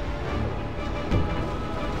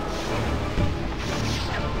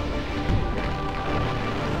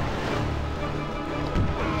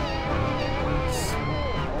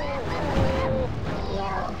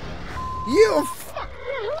 You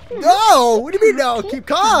no! What do you mean no? Keep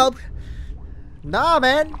calm. Nah,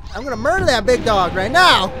 man. I'm gonna murder that big dog right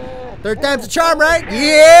now. Third time's a charm, right?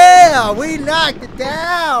 Yeah! We knocked it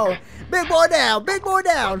down. Big boy down. Big boy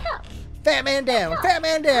down. Fat man down. Fat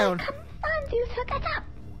man down. Come on, you to get up.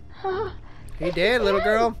 Oh, He did, little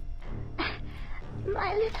girl.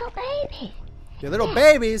 my little baby. Your little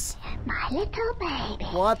babies. My little baby.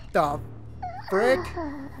 What the frick?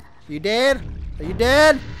 You dead? Are you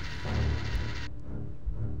dead?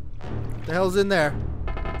 What the hell's in there?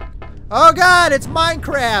 Oh god, it's mine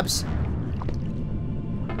crabs!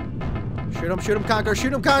 Shoot him, Conker,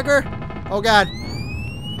 shoot him, Conker! Oh god.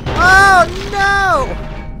 Oh no!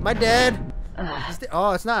 Am I dead?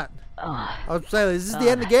 Oh, it's not. I was saying, is this the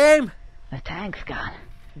end of the game? The tank's gone.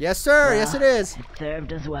 Yes, sir, yes it is. It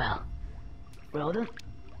served as well. Rodent?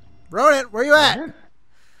 Rodent, where you at?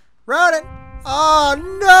 Rodent! Oh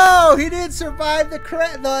no! He didn't survive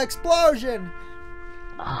the explosion!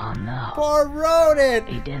 Oh no. Poor Rodent!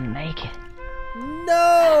 He didn't make it.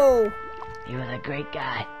 No! He was a great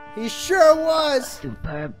guy. He sure was!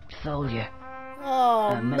 Superb soldier.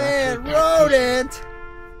 Oh A man, military Rodent!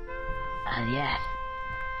 And yet,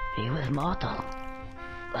 he was mortal.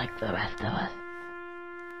 Like the rest of us.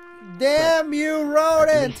 Damn you, At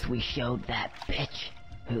Rodent! least we showed that bitch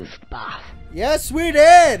who's boss. Yes, we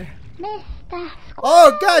did! Mr. Squirrel.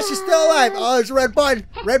 Oh gosh, she's still alive! Oh, there's a red button!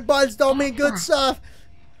 Red buttons don't mean good stuff!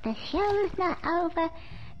 The show's not over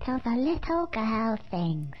till the little girl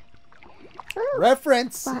sings. Ooh,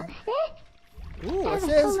 Reference! what's this? Ooh, A what's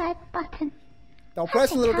little this? red button. Don't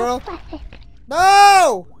press it, little How girl. classic.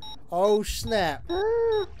 No! Oh snap.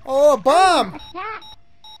 Ooh, Oh, a bomb! what's that?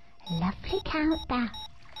 Lovely countdown.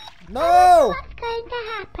 No! What's going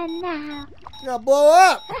to happen now? It's gonna blow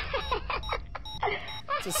up!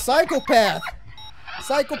 It's a psychopath!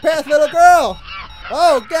 Psychopath little girl!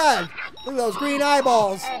 Oh god! Look at those green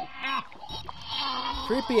eyeballs!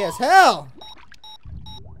 Creepy as hell!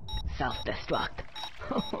 Self-destruct.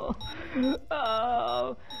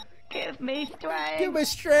 Oh, give me strength. Give me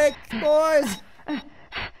strength, boys!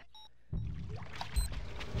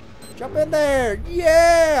 Jump in there!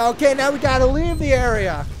 Yeah! Okay, now we gotta leave the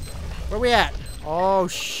area. Where we at? Oh,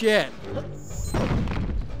 shit.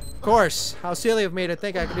 Of course. How silly of me to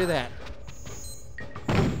think I could do that.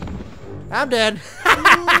 I'm dead.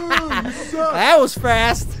 That was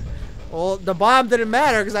fast. Well, the bomb didn't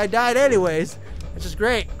matter because I died anyways. Which is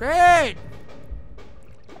great. Great!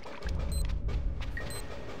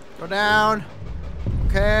 Go down.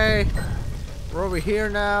 Okay. We're over here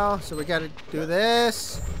now. So we gotta do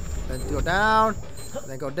this. Then go down.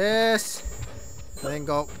 Then go this. And then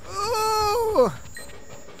go. Ooh!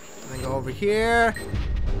 And then go over here.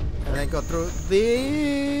 And then go through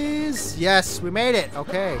these. Yes, we made it.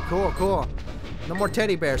 Okay, cool, cool. No more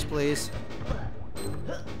teddy bears, please.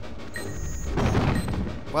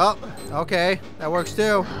 Well, okay. That works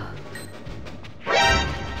too.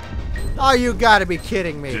 Oh, you gotta be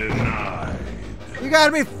kidding me. Denied. You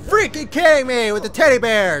gotta be freaking kidding me with the teddy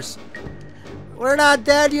bears. We're not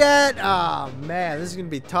dead yet? Oh, man. This is gonna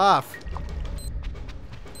be tough.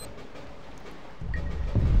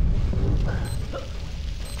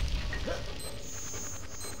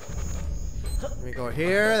 We go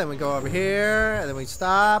here, then we go over here, and then we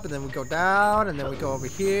stop, and then we go down, and then we go over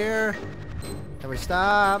here, and we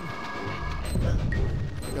stop.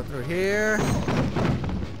 We go through here.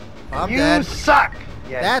 Oh, I'm dead. You suck!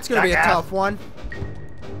 That's gonna be a tough one.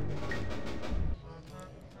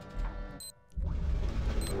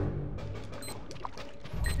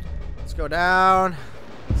 Let's go down.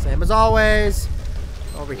 Same as always.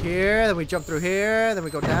 Over here, then we jump through here, then we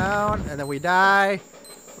go down, and then we die.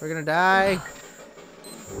 We're gonna die.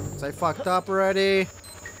 Cause I fucked up already.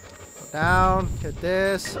 Go down, hit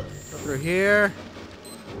this, go through here.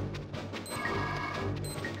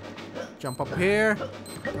 Jump up here.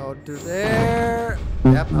 Go through there.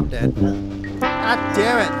 Yep, I'm dead. God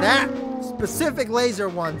damn it. That specific laser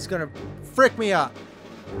one's gonna frick me up.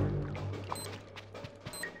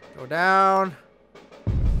 Go down.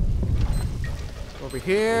 Go over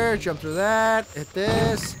here. Jump through that. Hit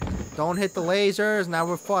this. Don't hit the lasers. Now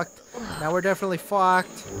we're fucked. Now we're definitely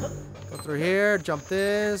fucked. Go through here. Jump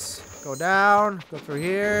this. Go down. Go through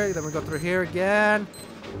here. Then we go through here again.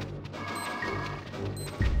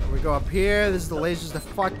 We go up here. This is the lasers that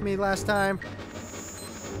fucked me last time.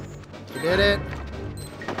 We did it.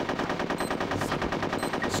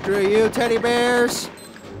 Screw you, teddy bears.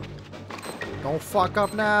 Don't fuck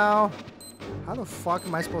up now. How the fuck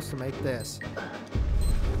am I supposed to make this?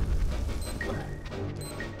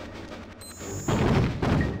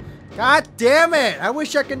 God damn it! I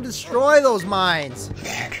wish I could destroy those mines.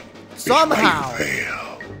 Somehow.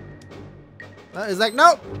 It's like,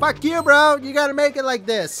 nope, fuck you, bro. You gotta make it like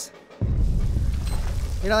this.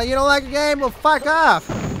 You know, you don't like a game? Well, fuck off.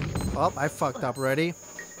 Oh, I fucked up already.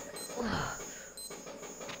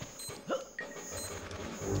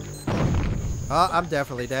 Oh, I'm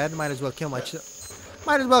definitely dead. Might as well kill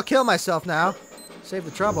myself now. Save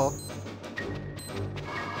the trouble.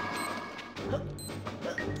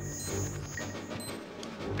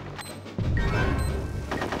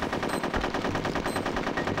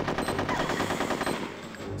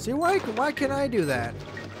 See, why can't I do that?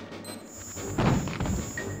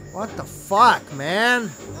 What the fuck, man?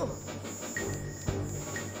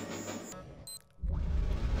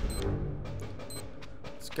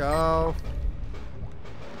 Let's go.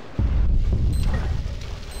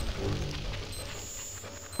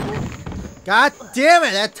 God damn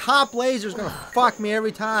it! That top laser's gonna fuck me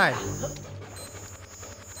every time.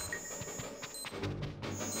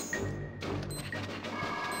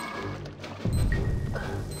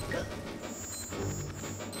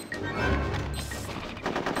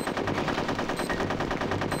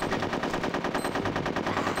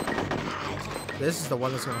 This is the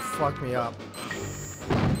one that's gonna fuck me up.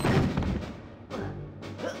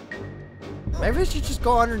 Maybe I should just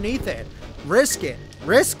go underneath it. Risk it.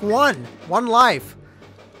 Risk one life.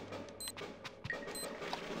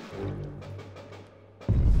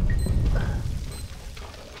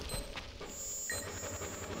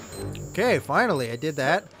 Okay, finally I did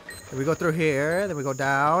that. Then we go through here, then we go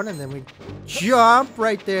down, and then we jump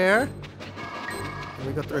right there. Then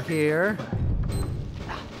we go through here.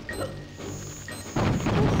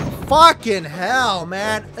 Fucking hell,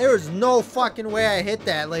 man. There is no fucking way I hit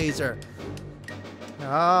that laser.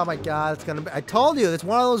 Oh my god, it's gonna be... I told you, it's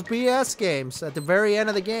one of those BS games at the very end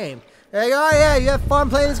of the game. Hey, oh yeah, you have fun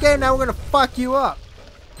playing this game, now we're gonna fuck you up.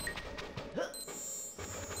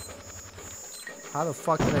 How the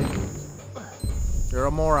fuck did I... You're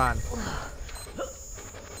a moron.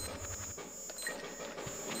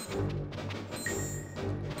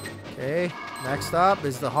 Okay, next up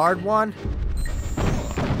is the hard one.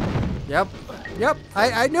 Yep.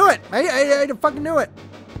 I knew it. I fucking knew it.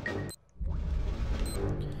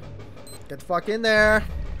 Get the fuck in there.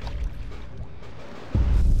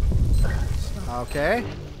 Okay.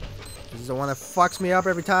 This is the one that fucks me up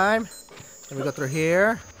every time. Then we go through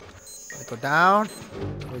here. We go down.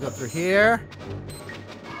 We go through here.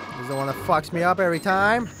 This is the one that fucks me up every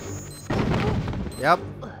time. Yep.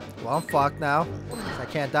 Well, I'm fucked now. I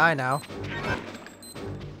can't die now.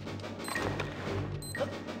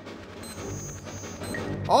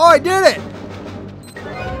 Oh, I did it!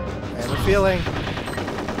 I have a feeling.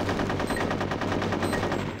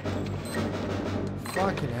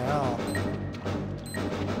 Fucking hell.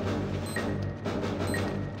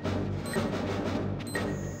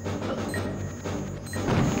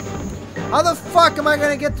 How the fuck am I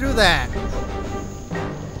gonna get through that?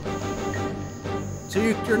 So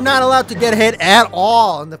you're not allowed to get hit at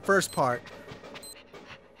all in the first part.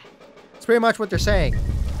 That's pretty much what they're saying.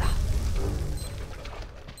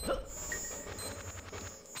 Go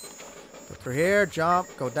through here, jump,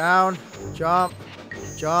 go down, jump,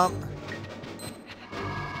 jump.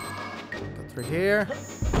 Go through here.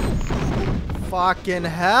 Fucking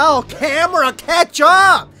hell, camera, catch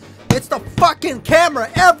up! It's the fucking camera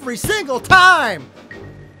every single time!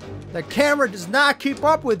 The camera does not keep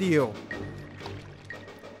up with you.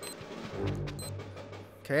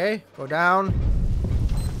 Okay, go down.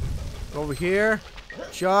 Go over here.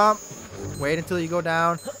 Jump. Wait until you go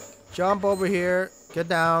down. Jump over here. Get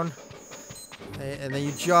down. And then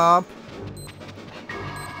you jump.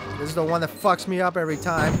 This is the one that fucks me up every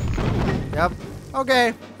time. Yep.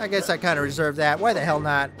 Okay, I guess I kind of reserved that. Why the hell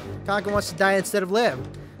not? Conker wants to die instead of live.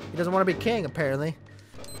 He doesn't want to be king, apparently.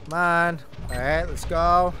 Come on. Alright, let's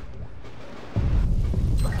go.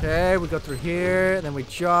 Okay, we go through here, and then we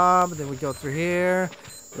jump, and then we go through here.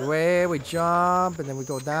 Away, we jump, and then we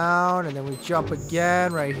go down, and then we jump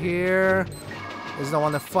again right here. This is the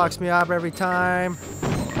one that fucks me up every time.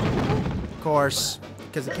 Of course,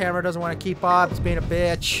 because the camera doesn't want to keep up. It's being a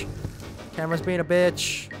bitch. Camera's being a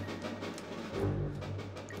bitch.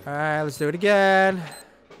 Alright, let's do it again.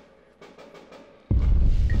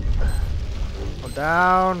 Go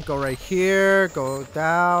down, go right here, go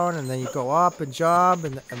down, and then you go up and jump,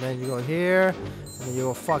 and then you go here, and then you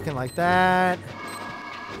go fucking like that.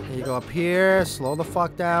 And you go up here, slow the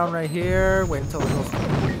fuck down right here, wait until it goes.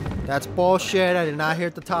 That's bullshit, I did not hear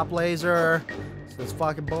the top laser. So that's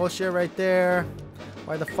fucking bullshit right there.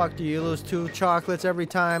 Why the fuck do you lose 2 chocolates every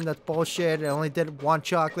time? That's bullshit, I only did 1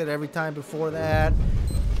 chocolate every time before that.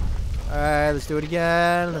 Alright, let's do it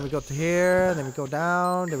again. Then we go through here, then we go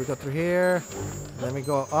down, then we go through here, and then we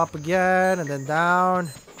go up again, and then down.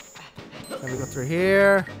 Then we go through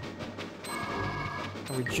here.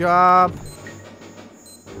 And we jump.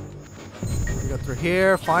 We go through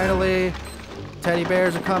here, finally. Teddy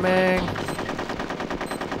bears are coming.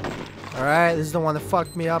 Alright, this is the one that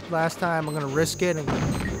fucked me up last time. I'm gonna risk it and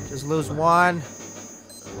just lose 1.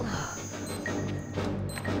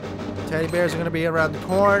 Teddy bears are gonna be around the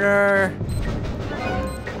corner.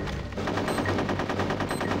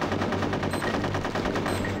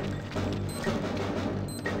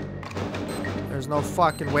 There's no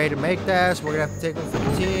fucking way to make this. We're gonna have to take one for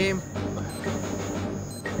the team.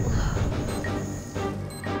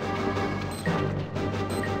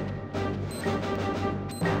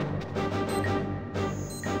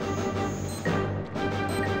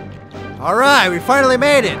 Alright, we finally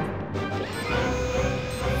made it.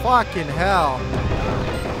 Fucking hell.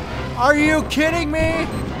 Are you kidding me?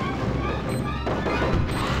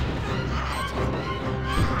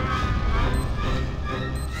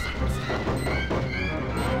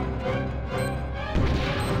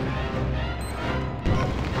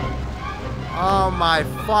 Oh my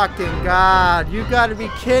fucking god. You gotta be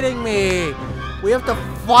kidding me. We have to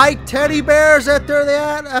fight teddy bears after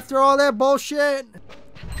that? After all that bullshit?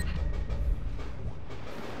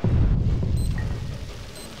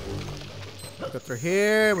 Go through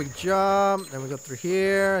here, we jump, then we go through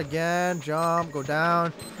here, again, jump, go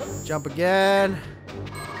down, jump again.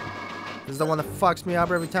 This is the one that fucks me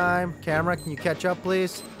up every time. Camera, can you catch up,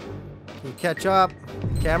 please? Can you catch up?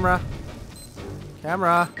 Camera.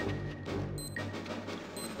 Camera.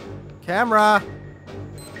 Camera.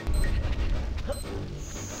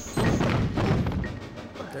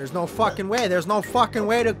 There's no fucking way. There's no fucking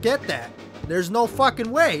way to get that. There's no fucking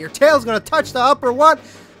way. Your tail's gonna touch the upper one.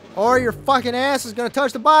 Or your fucking ass is going to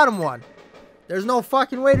touch the bottom one. There's no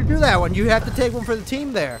fucking way to do that one. You have to take one for the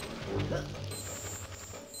team there.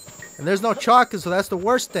 And there's no chocolate, so that's the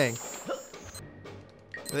worst thing.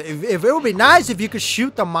 If it would be nice if you could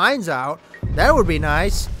shoot the mines out. That would be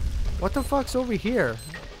nice. What the fuck's over here?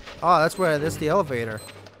 Oh, that's the elevator.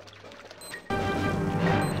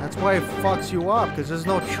 That's why it fucks you up, because there's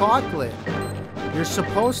no chocolate. You're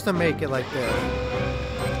supposed to make it like this.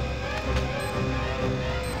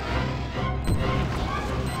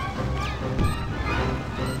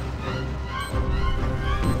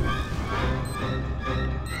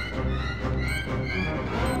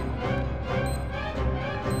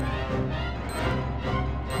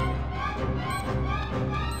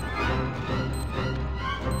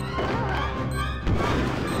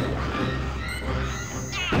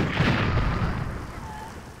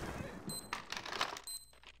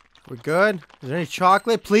 We're good? Is there any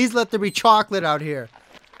chocolate? Please let there be chocolate out here.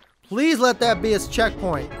 Please let that be its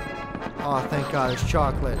checkpoint. Oh, thank God, it's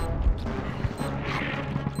chocolate.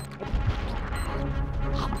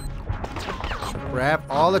 Grab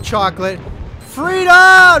all the chocolate. Freedom!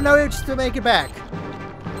 Now we have just to make it back.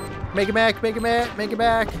 Make it back, make it back, make it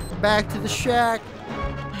back. Back to the shack.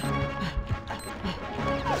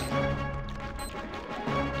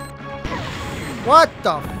 What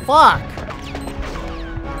the fuck?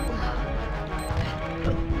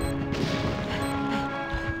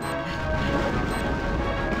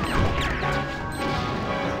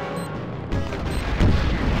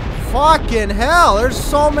 Fucking hell, there's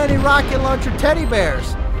so many rocket launcher teddy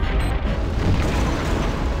bears.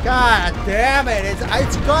 God damn it,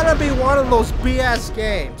 it's gonna be one of those BS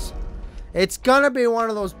games. It's gonna be one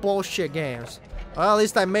of those bullshit games. Well, at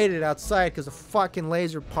least I made it outside because the fucking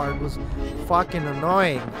laser part was fucking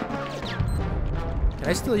annoying. Can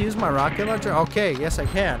I still use my rocket launcher? Okay, yes I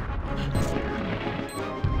can.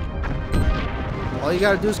 All you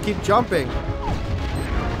gotta do is keep jumping.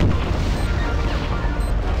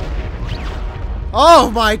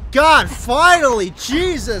 Oh my God, finally!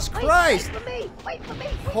 Jesus Christ! Wait for me! Wait for me!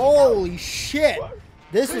 Holy shit!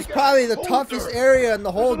 This is probably the toughest area in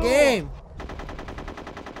the whole game.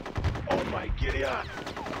 Oh my, giddy on!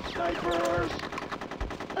 Snipers!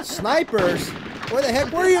 Snipers? Where the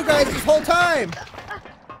heck were you guys this whole time?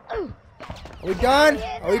 Are we done?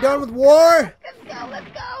 Are we done with war? Let's go!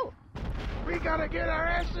 Let's go! We gotta get our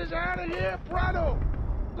asses out of here, Prado!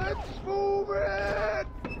 Let's move it!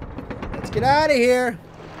 Let's get out of here.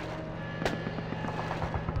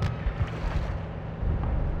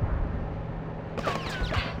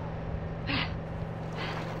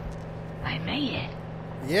 I made it.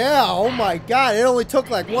 Yeah, oh my God. It only took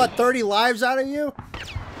like, what, 30 lives out of you?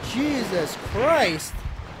 Jesus Christ.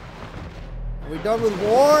 Are we done with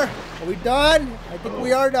war? Are we done? I think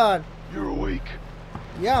we are done. You're awake.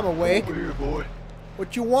 Yeah, I'm awake. Over here, boy.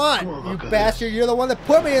 What you want, Come on, you look at bastard? this. You're the one that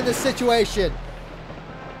put me in this situation.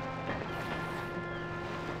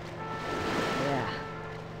 Yeah.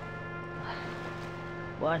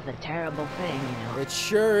 Was a terrible thing, you know. It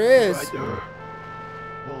sure is. Right there.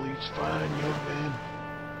 All these fine young men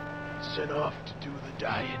sent off to do the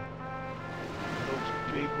dying.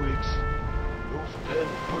 Those bigwigs, those pen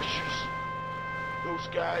pushers, those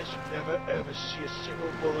guys who never ever see a single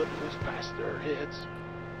bullet whiz past their heads.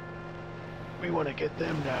 We want to get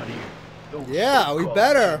them down here. Those Yeah, we so-called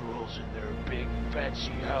better. generals in their big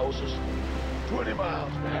fancy houses, 20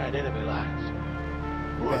 miles behind enemy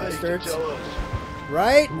lines. Who are they Bastards. to tell us?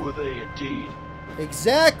 Right? Who are they indeed?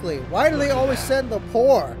 Exactly. Why do they always send the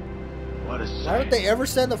poor? What a sight. Why don't they ever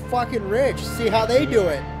send the fucking rich? See how they do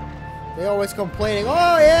it. They always complaining,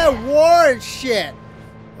 oh yeah, war and shit.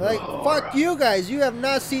 Like, fuck you guys. You have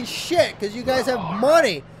not seen shit because you guys have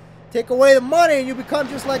money. Take away the money and you become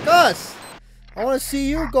just like us. I want to see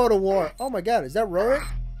you go to war. Oh my God, is that Rodent?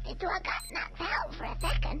 I got knocked out for a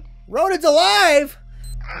second. Rodent's alive!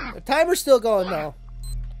 The timer's still going though.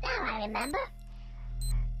 Now I remember.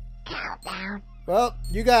 Countdown. Well,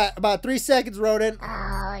 you got about 3 seconds, Rodent.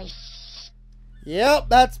 Oh, Yep,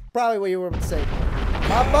 that's probably what you were going to say.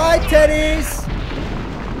 Bye-bye, teddies!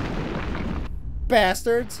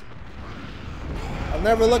 Bastards. I'll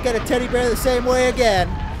never look at a teddy bear the same way again.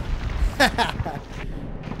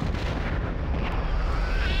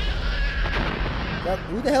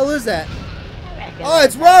 Who the hell is that? Oh,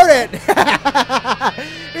 it's Rodent!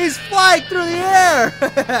 He's flying through the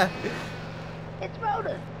air! it's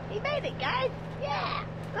Rodent. He made it, guys. Yeah.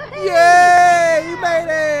 Yay! You made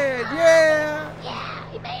it! Yeah!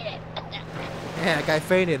 Yeah, he made it. Yeah, that guy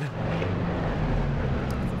fainted.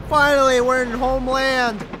 Finally, we're in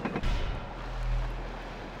homeland.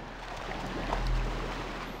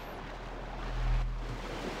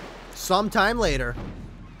 Sometime later.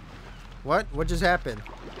 What? What just happened?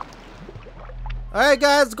 Alright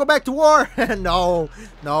guys, let's go back to war. No,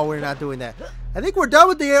 we're not doing that. I think we're done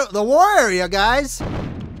with the war area, guys.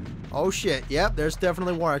 Oh shit, yep, there's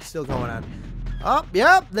definitely war still going on. Oh,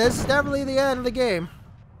 yep, this is definitely the end of the game.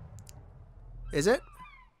 Is it?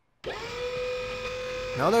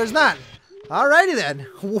 No, there's not. Alrighty then.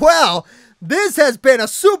 Well, This has been a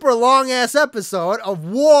super long-ass episode of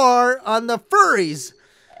War on the Furries.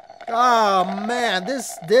 Oh, man,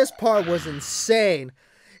 this part was insane.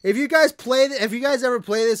 If you guys ever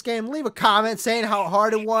play this game, leave a comment saying how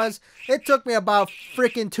hard it was. It took me about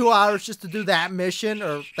freaking 2 hours just to do that mission,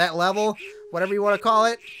 or that level, whatever you want to call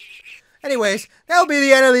it. Anyways, that'll be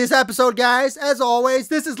the end of this episode, guys. As always,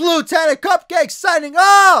 this is Lieutenant Cupcake signing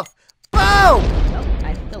off. Boom! Nope,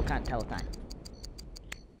 I still can't tell time.